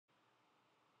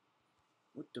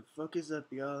What the fuck is up,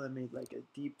 y'all? I made like a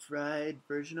deep fried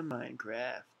version of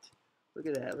Minecraft. Look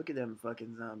at that. Look at them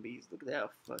fucking zombies. Look at how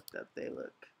fucked up they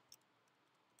look.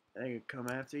 They're gonna come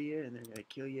after you and they're gonna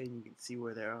kill you, and you can see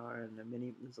where they are. And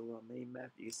there's a little mini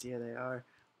map. You can see how they are.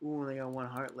 Ooh, they got one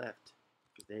heart left.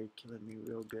 They're killing me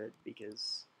real good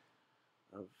because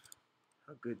of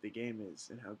how good the game is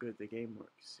and how good the game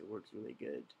works. It works really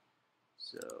good.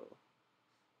 So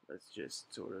let's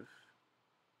just sort of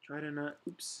try to not.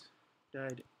 Oops.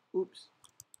 Died. Oops.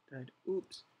 Died.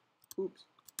 Oops. Oops.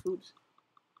 Oops.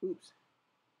 Oops.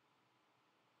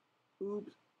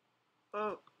 Oops.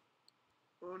 Oh.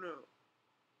 Oh no.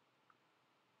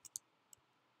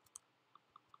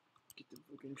 Get the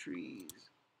fucking trees.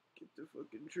 Get the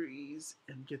fucking trees.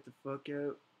 And get the fuck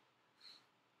out.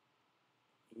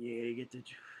 Yeah, get the.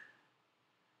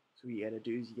 So what you gotta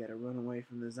do is you gotta run away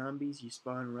from the zombies. You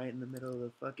spawn right in the middle of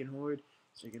the fucking horde.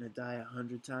 So you're gonna die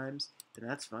 100 times. And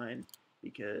that's fine.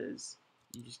 Because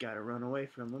you just gotta run away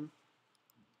from them.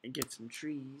 And get some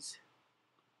trees.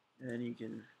 And then you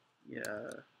can.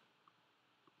 Yeah.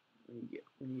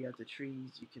 When you got the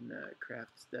trees, you can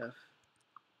craft stuff.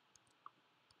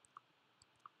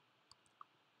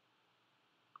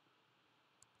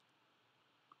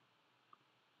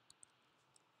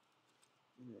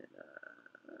 And then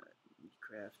you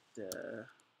craft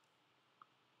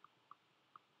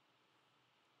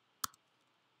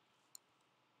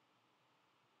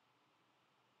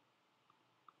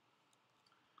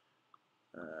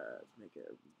make a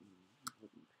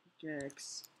wooden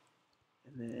pickaxe,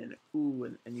 and then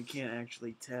and you can't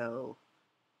actually tell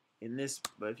in this,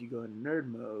 but if you go in nerd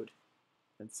mode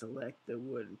and select the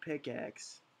wooden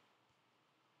pickaxe,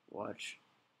 watch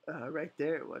watch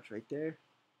right there.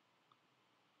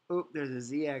 Oh, there's a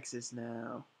Z-axis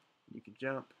now. You can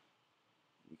jump,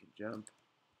 you can jump,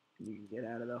 and you can get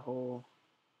out of the hole.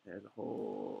 There's a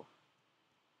hole,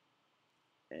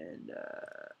 and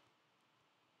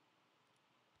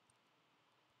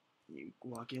you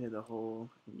walk into the hole,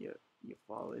 and you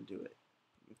fall into it.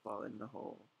 You fall in the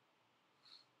hole,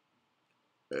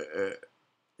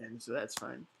 and so that's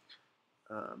fine.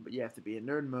 But you have to be in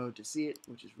nerd mode to see it,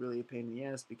 which is really a pain in the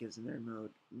ass because nerd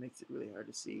mode makes it really hard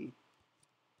to see.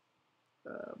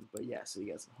 But yeah, so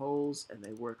you got some holes, and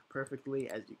they work perfectly,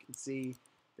 as you can see.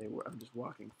 I'm just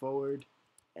walking forward,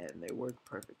 and they work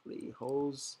perfectly.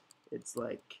 Holes, it's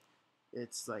like,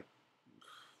 it's like,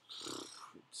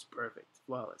 it's perfect,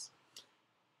 flawless.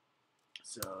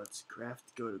 So let's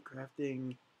craft. Go to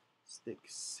crafting,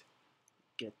 sticks.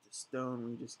 Get the stone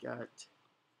we just got,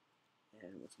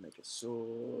 and let's make a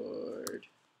sword.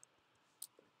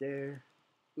 Right there.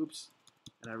 Oops,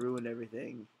 and I ruined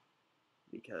everything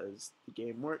because the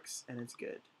game works and it's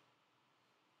good.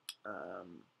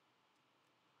 Um,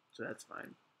 so that's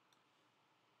fine.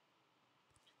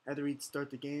 I had to restart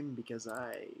the game because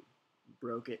I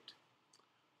broke it.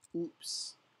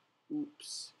 Oops.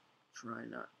 Oops. Try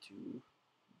not to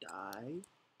die.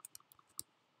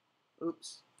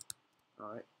 Oops.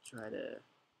 Alright,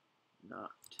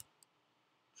 not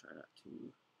try not to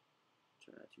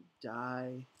try not to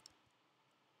die.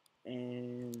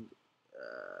 And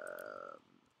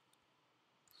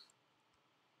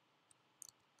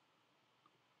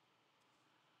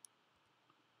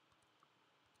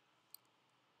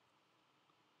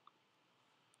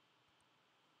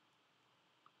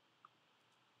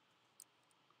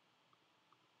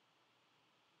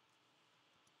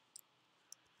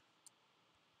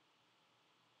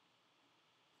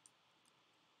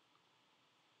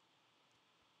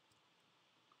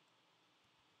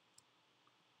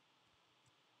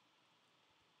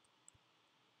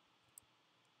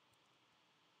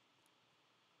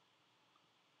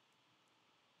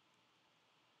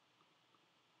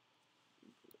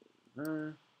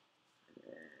and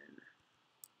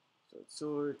so it's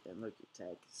sword, and look,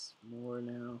 attack is more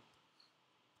now.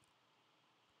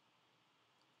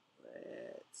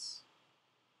 Let's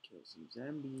kill some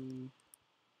zombie.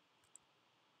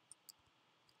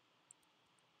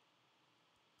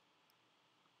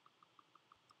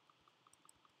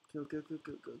 Kill, kill, kill,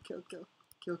 kill, kill, kill, kill,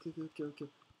 kill, kill, kill, kill, kill, kill,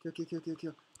 kill, kill, kill, kill,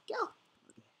 kill.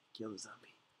 Okay, kill the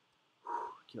zombie.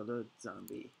 Kill the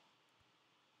zombie.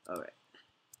 Alright,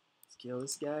 let's kill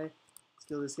this guy. Let's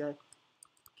kill this guy.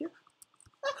 Kill.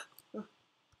 Ah,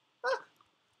 ah,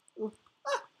 oh,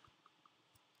 ah.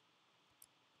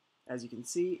 As you can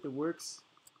see, it works.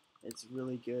 It's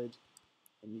really good.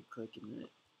 And you click in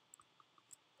it.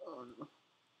 Oh no.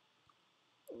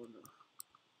 Oh no.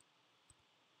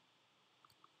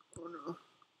 Oh no.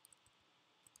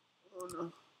 Oh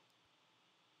no.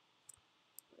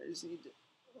 I just need to.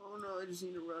 Oh no, I just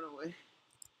need to run away.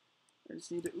 I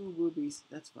just need to ooh boobies.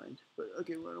 That's fine. But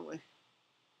okay, run away.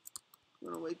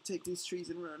 Run away. Take these trees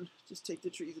and run. Just take the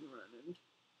trees and run. And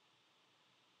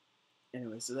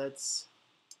anyway, so that's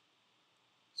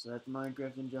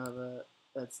Minecraft in Java.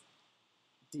 That's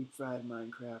deep fried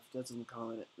Minecraft. That's what I'm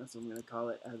calling it. That's what I'm gonna call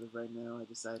it as of right now. I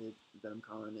decided that I'm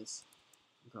calling it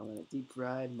deep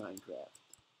fried Minecraft.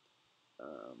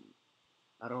 Um,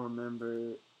 I don't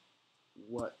remember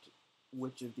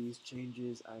which of these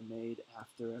changes I made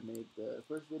after I made the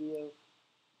first video,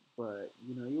 but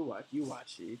you know, you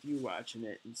watch it. If you watching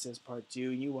it and it says part 2,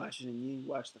 and you watch it and you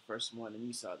watch the first one and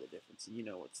you saw the difference, and you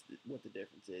know what the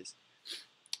difference is.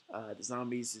 The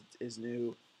zombies is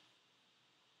new.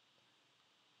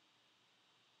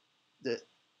 The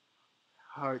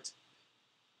hearts,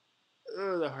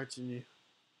 the hearts are new.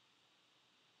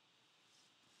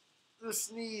 The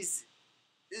sneeze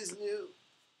is new.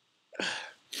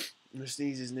 The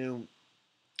sneeze is new.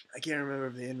 I can't remember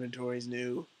if the inventory is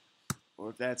new or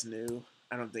if that's new.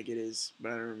 I don't think it is,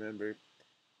 but I don't remember.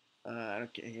 Can't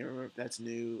remember if that's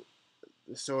new.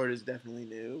 The sword is definitely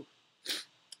new.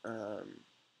 Um,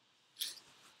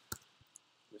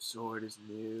 the sword is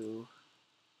new.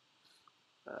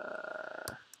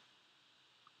 Uh,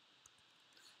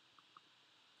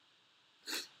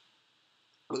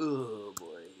 oh boy.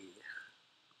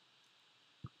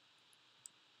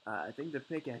 I think the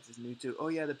pickaxe is new too. Oh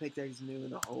yeah, the pickaxe is new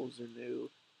and the holes are new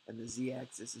and the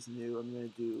Z-axis is new. I'm gonna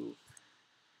do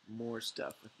more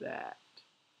stuff with that,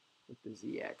 with the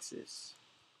Z-axis.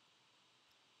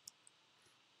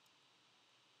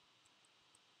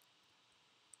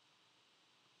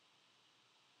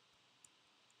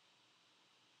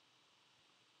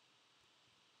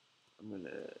 I'm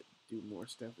gonna do more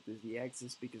stuff with the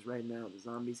Z-axis because right now the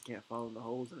zombies can't fall in the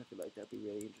holes, and I feel like that'd be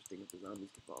really interesting if the zombies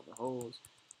could fall in the holes.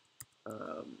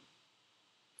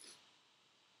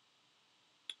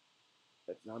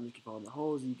 If zombies can fall in the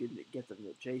holes, you can get them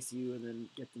to chase you, and then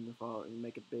get them to fall and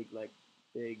make a big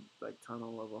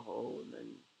tunnel of a hole, and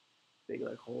then big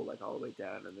hole all the way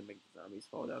down, and then make the zombies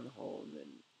fall down the hole, and then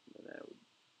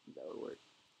that would work.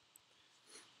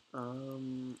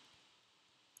 Um,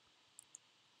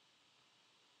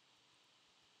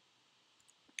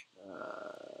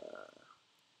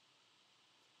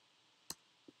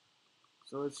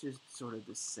 so let's just sort of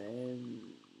descend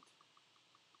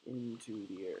into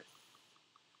the earth.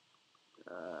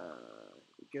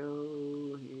 Here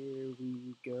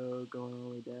we go, going all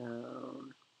the way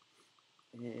down.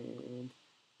 And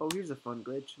oh, here's a fun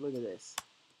glitch. Look at this.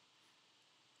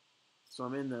 So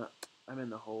I'm in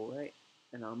the hole, right?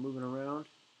 And I'm moving around.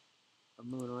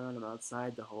 I'm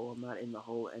outside the hole. I'm not in the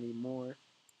hole anymore,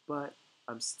 but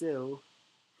I'm still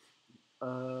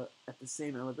at the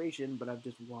same elevation, but I've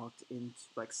just walked in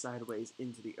sideways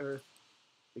into the earth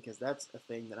because that's a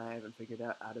thing that I haven't figured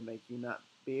out how to make you not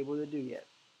be able to do yet.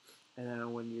 And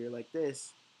then when you're like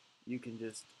this, you can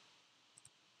just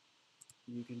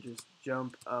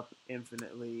jump up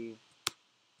infinitely,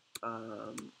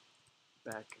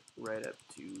 back right up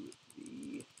to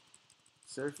the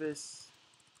surface,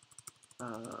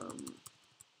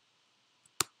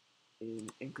 in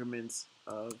increments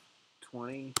of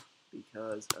 20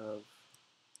 because of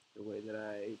the way that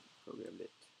I programmed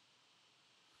it.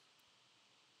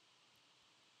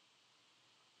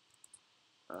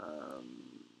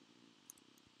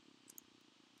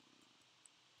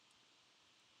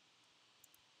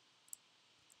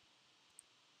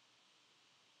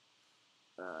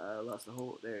 I lost the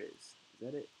hole. There it is. Is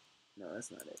that it? No, that's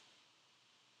not it.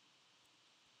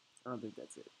 I don't think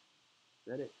that's it. Is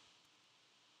that it?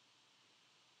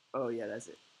 Oh, yeah, that's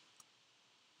it.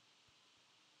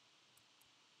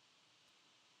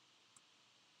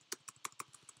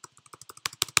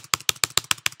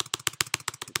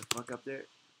 Get the fuck up there.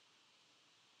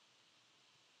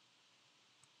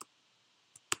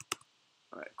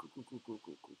 Alright,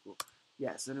 cool.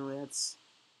 Yeah, so anyway, that's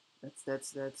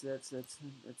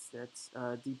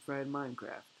deep fried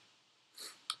Minecraft.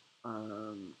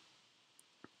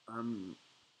 I'm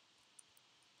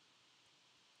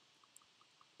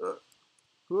uh, uh,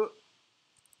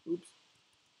 oops,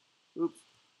 oops,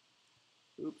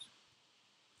 oops,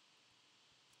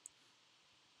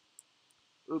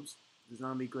 oops. The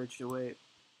zombie glitched away.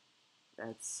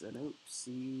 That's an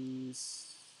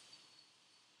oopsies.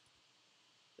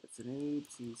 That's an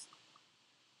oopsies.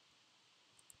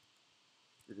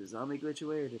 Did the zombie glitch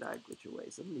away or did I glitch away?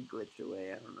 Somebody glitched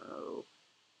away. I don't know.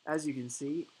 As you can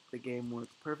see, the game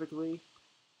works perfectly,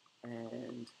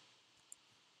 and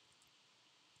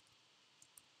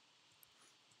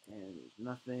there's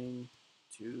nothing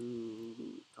to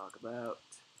talk about.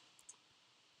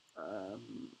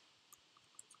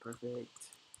 It's perfect.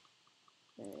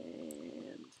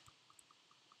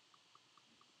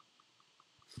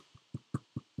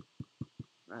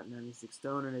 Not 96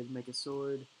 stone and I'd make a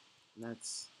sword. And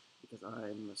that's because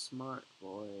I'm a smart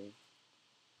boy.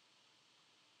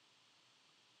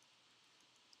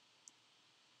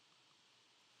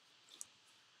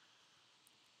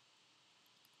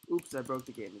 Oops, I broke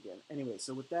the game again. Anyway,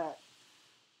 so with that,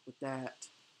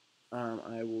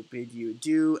 I will bid you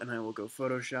adieu, and I will go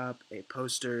Photoshop a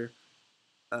poster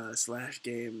slash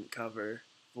game cover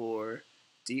for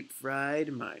Deep Fried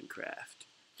Minecraft.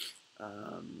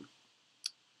 Um,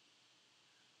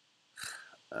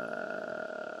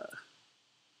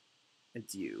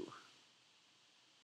 adieu.